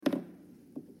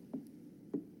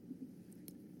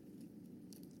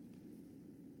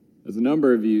As a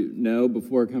number of you know,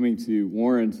 before coming to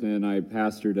Warrenton, I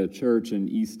pastored a church in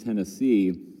East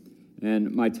Tennessee,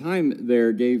 and my time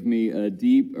there gave me a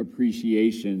deep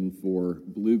appreciation for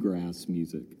bluegrass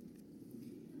music.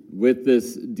 With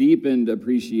this deepened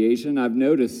appreciation, I've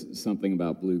noticed something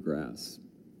about bluegrass.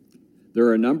 There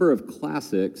are a number of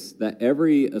classics that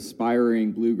every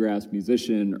aspiring bluegrass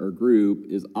musician or group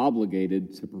is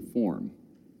obligated to perform.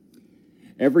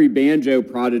 Every banjo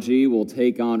prodigy will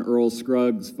take on Earl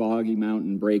Scruggs' Foggy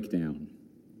Mountain Breakdown.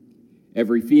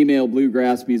 Every female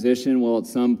bluegrass musician will at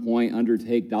some point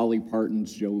undertake Dolly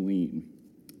Parton's Jolene.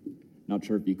 Not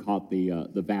sure if you caught the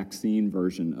vaccine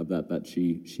version of that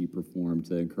she performed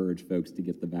to encourage folks to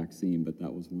get the vaccine, but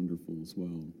that was wonderful as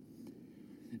well.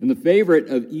 And the favorite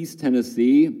of East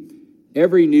Tennessee,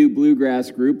 every new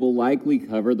bluegrass group will likely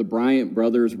cover the Bryant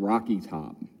Brothers' Rocky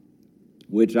Top,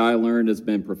 which I learned has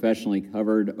been professionally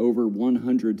covered over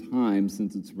 100 times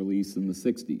since its release in the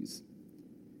 60s.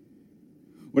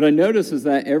 What I notice is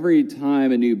that every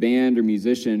time a new band or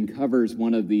musician covers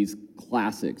one of these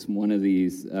classics, one of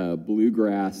these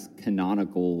bluegrass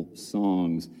canonical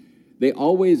songs, they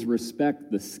always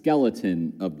respect the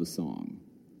skeleton of the song.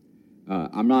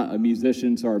 I'm not a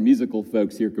musician, so our musical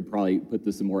folks here could probably put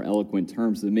this in more eloquent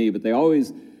terms than me, but they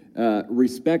always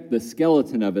respect the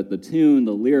skeleton of it, the tune,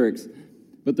 the lyrics,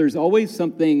 but there's always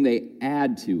something they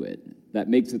add to it that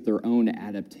makes it their own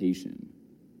adaptation,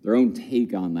 their own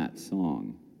take on that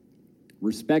song,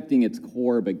 respecting its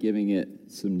core but giving it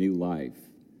some new life.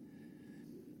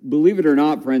 Believe it or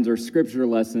not, friends, our scripture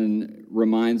lesson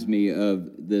reminds me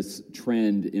of this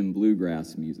trend in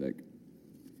bluegrass music.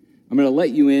 I'm going to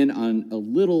let you in on a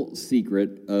little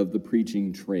secret of the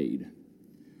preaching trade.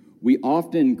 We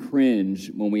often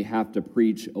cringe when we have to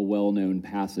preach a well-known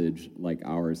passage like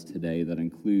ours today that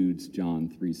includes John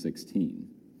 3:16.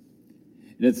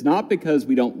 And it's not because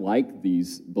we don't like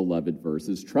these beloved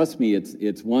verses. Trust me,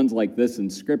 it's ones like this in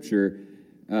Scripture.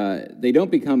 They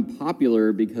don't become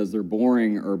popular because they're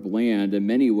boring or bland. In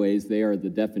many ways, they are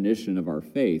the definition of our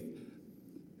faith.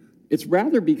 It's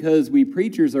rather because we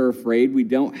preachers are afraid we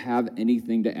don't have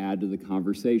anything to add to the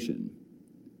conversation.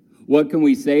 What can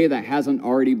we say that hasn't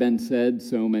already been said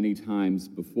so many times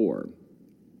before?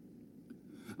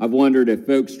 I've wondered if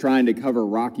folks trying to cover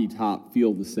Rocky Top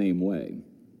feel the same way.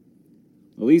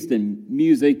 At least in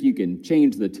music, you can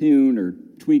change the tune or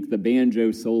tweak the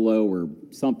banjo solo or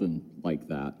something like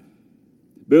that.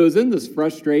 But it was in this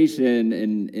frustration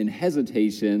and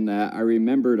hesitation that I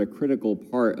remembered a critical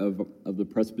part of the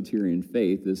Presbyterian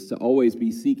faith is to always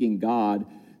be seeking God,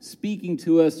 speaking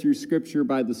to us through Scripture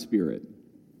by the Spirit.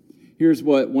 Here's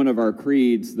what one of our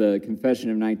creeds, the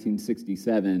Confession of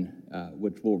 1967,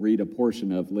 which we'll read a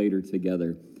portion of later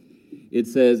together. It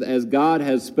says, "As God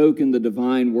has spoken the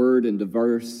divine word in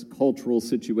diverse cultural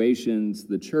situations,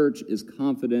 the church is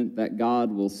confident that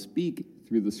God will speak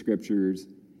through the Scriptures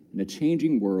in a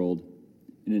changing world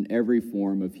and in every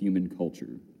form of human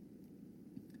culture."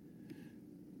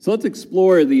 So let's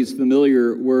explore these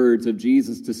familiar words of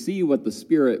Jesus to see what the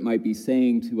Spirit might be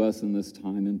saying to us in this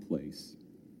time and place.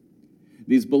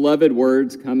 These beloved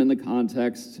words come in the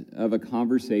context of a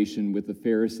conversation with a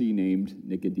Pharisee named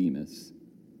Nicodemus.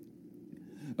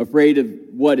 Afraid of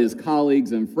what his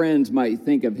colleagues and friends might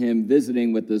think of him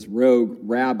visiting with this rogue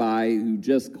rabbi who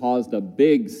just caused a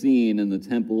big scene in the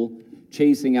temple,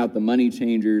 chasing out the money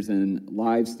changers and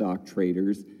livestock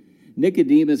traders,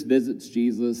 Nicodemus visits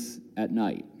Jesus at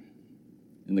night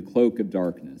in the cloak of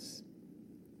darkness.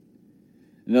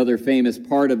 Another famous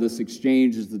part of this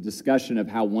exchange is the discussion of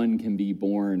how one can be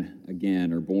born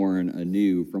again or born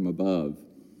anew from above.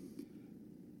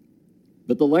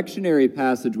 But the lectionary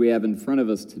passage we have in front of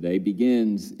us today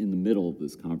begins in the middle of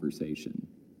this conversation,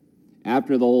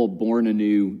 after the whole born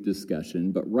anew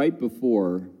discussion, but right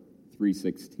before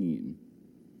 3:16.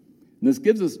 And this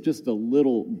gives us just a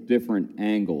little different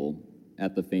angle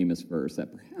at the famous verse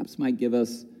that perhaps might give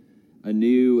us a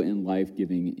new and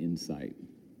life-giving insight.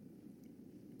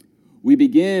 We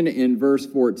begin in verse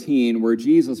 14, where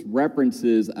Jesus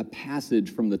references a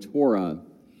passage from the Torah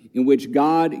in which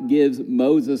God gives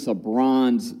Moses a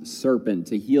bronze serpent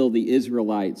to heal the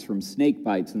Israelites from snake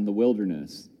bites in the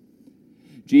wilderness.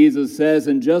 Jesus says,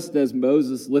 "And just as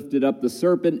Moses lifted up the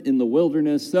serpent in the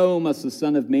wilderness, so must the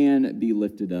Son of Man be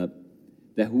lifted up,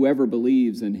 that whoever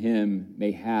believes in him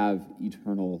may have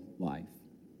eternal life."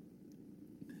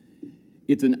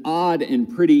 It's an odd and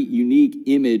pretty unique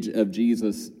image of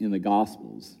Jesus in the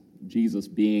Gospels, Jesus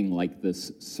being like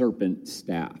this serpent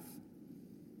staff.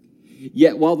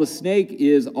 Yet while the snake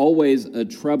is always a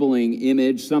troubling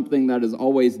image, something that is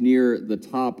always near the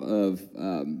top of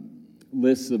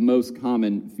lists of most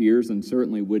common fears, and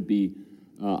certainly would be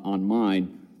on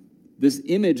mine, this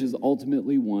image is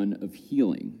ultimately one of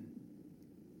healing.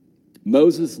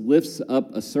 Moses lifts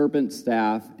up a serpent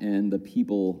staff and the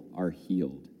people are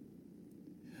healed.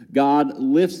 God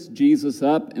lifts Jesus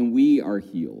up and we are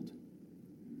healed.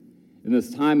 In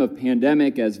this time of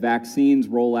pandemic, as vaccines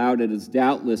roll out, it is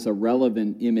doubtless a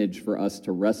relevant image for us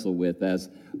to wrestle with as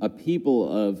a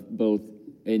people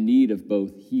in need of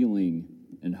both healing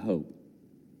and hope.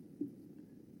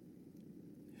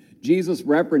 Jesus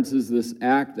references this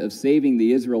act of saving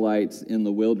the Israelites in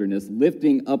the wilderness,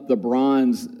 lifting up the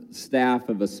bronze staff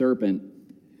of a serpent,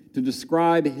 to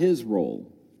describe his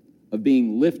role of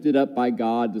being lifted up by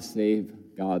God to save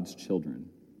God's children.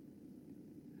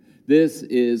 This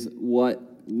is what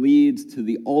leads to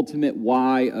the ultimate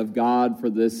why of God for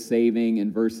this saving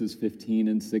in verses 15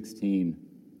 and 16.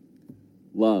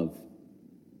 Love.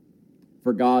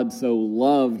 For God so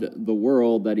loved the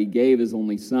world that he gave his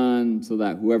only Son, so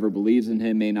that whoever believes in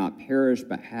him may not perish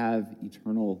but have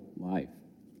eternal life.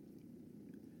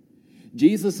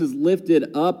 Jesus is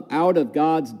lifted up out of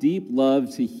God's deep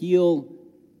love to heal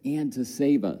and to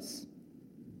save us.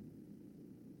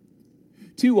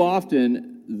 Too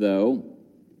often, though,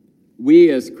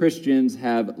 we as Christians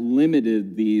have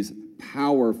limited these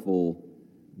powerful,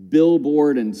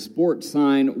 billboard and sports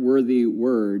sign worthy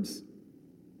words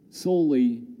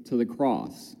solely to the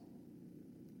cross.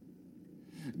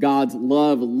 God's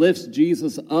love lifts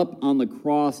Jesus up on the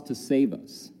cross to save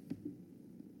us.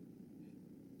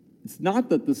 It's not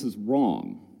that this is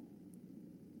wrong.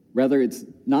 Rather, it's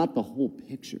not the whole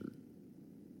picture.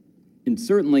 And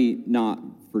certainly not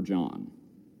for John.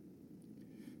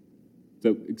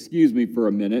 So excuse me for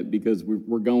a minute, because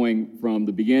we're going from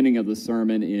the beginning of the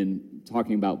sermon in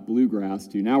talking about bluegrass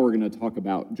to now we're going to talk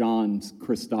about John's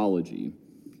Christology.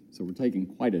 So we're taking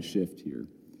quite a shift here,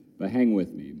 but hang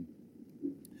with me.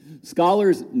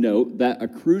 Scholars note that a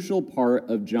crucial part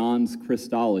of John's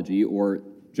Christology, or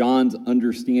John's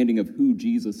understanding of who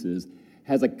Jesus is,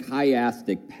 has a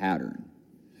chiastic pattern.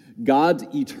 God's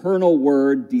eternal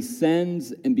word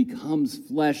descends and becomes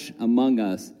flesh among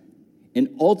us and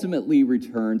ultimately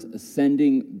returns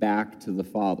ascending back to the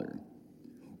Father,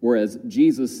 or as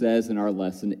Jesus says in our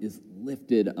lesson, is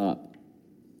lifted up.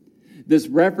 This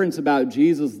reference about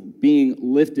Jesus being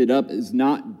lifted up is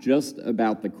not just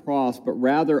about the cross, but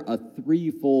rather a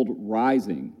threefold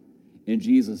rising in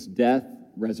Jesus' death,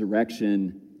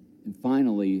 resurrection, and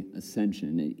finally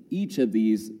ascension. And each of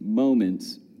these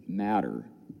moments matter.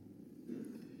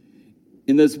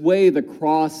 In this way, the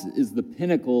cross is the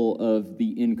pinnacle of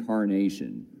the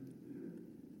incarnation,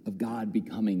 of God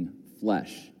becoming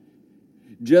flesh.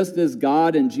 Just as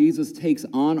God and Jesus takes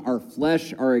on our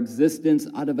flesh, our existence,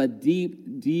 out of a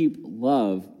deep, deep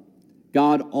love,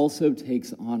 God also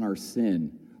takes on our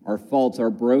sin, our faults,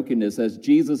 our brokenness, as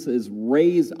Jesus is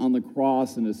raised on the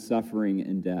cross in his suffering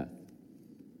and death.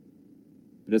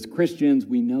 But as Christians,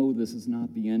 we know this is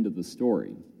not the end of the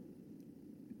story.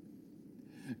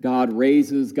 God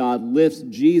lifts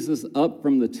Jesus up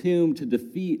from the tomb to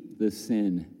defeat the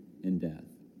sin and death.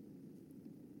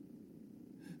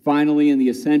 Finally, in the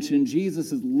ascension,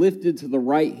 Jesus is lifted to the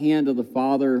right hand of the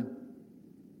Father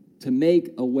to make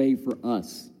a way for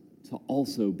us to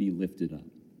also be lifted up.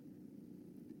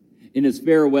 In his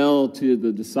farewell to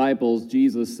the disciples,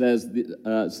 Jesus says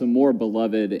some more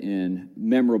beloved and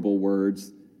memorable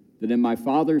words, that in my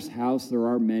Father's house there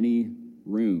are many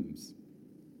rooms,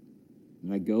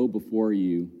 and I go before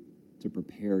you to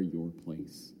prepare your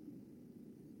place.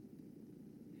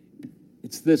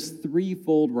 It's this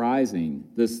threefold rising,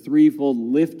 this threefold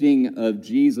lifting of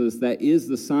Jesus that is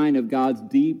the sign of God's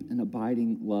deep and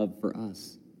abiding love for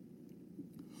us.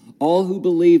 All who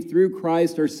believe through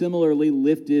Christ are similarly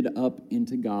lifted up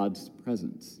into God's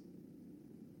presence.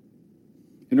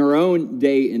 In our own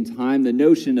day and time, the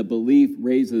notion of belief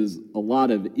raises a lot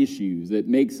of issues. It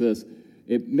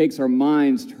makes our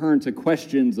minds turn to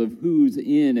questions of who's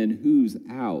in and who's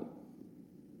out.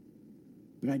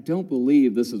 But I don't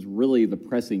believe this is really the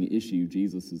pressing issue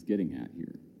Jesus is getting at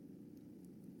here.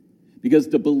 Because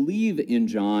to believe in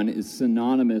John is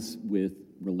synonymous with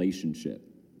relationship.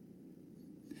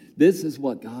 This is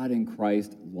what God in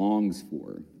Christ longs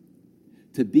for,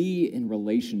 to be in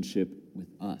relationship with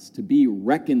us, to be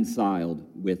reconciled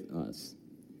with us.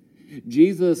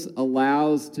 Jesus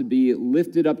allows to be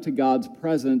lifted up to God's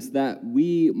presence that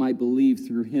we might believe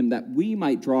through him, that we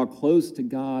might draw close to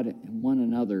God and one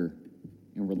another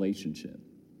in relationship.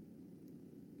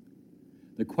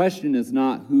 The question is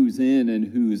not who's in and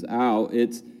who's out.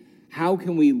 It's how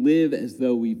can we live as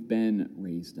though we've been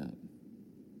raised up?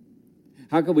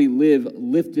 How can we live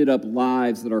lifted up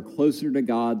lives that are closer to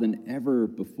God than ever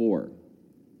before?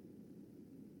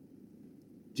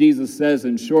 Jesus says,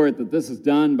 in short, that this is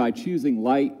done by choosing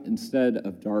light instead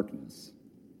of darkness.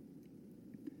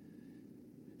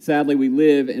 Sadly, we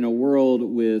live in a world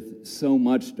with so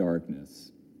much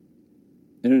darkness.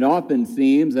 And it often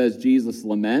seems, as Jesus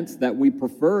laments, that we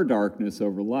prefer darkness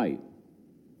over light.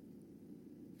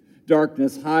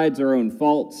 Darkness hides our own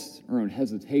faults, our own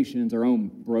hesitations, our own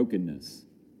brokenness.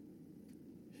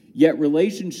 Yet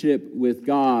relationship with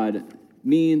God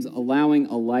means allowing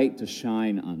a light to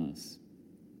shine on us.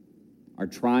 Our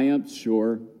triumphs,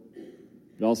 sure,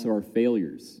 but also our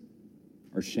failures,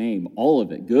 our shame, all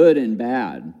of it, good and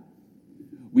bad.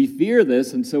 We fear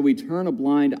this, and so we turn a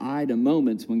blind eye to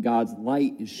moments when God's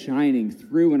light is shining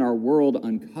through in our world,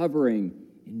 uncovering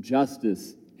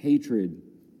injustice, hatred,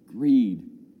 greed,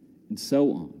 and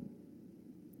so on.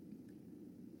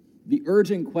 The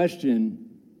urgent question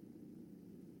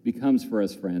becomes for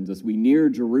us, friends, as we near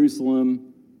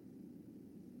Jerusalem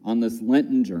on this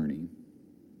Lenten journey,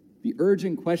 the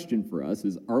urgent question for us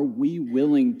is, are we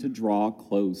willing to draw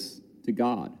close to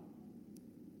God?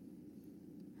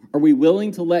 Are we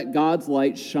willing to let God's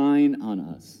light shine on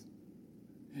us,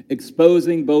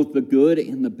 exposing both the good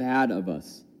and the bad of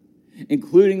us,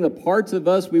 including the parts of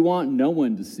us we want no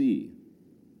one to see?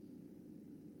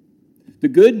 The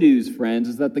good news, friends,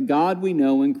 is that the God we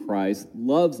know in Christ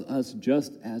loves us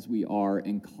just as we are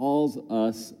and calls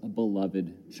us a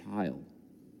beloved child.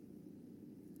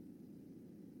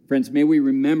 Friends, may we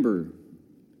remember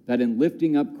that in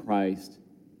lifting up Christ,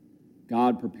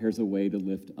 God prepares a way to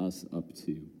lift us up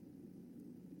too.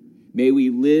 May we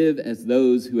live as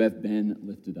those who have been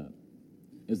lifted up,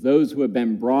 as those who have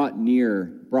been brought near,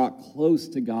 brought close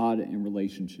to God in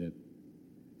relationship,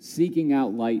 seeking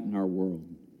out light in our world,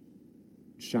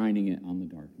 shining it on the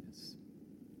darkness.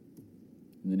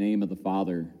 In the name of the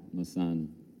Father, and the Son,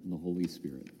 and the Holy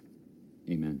Spirit,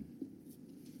 amen.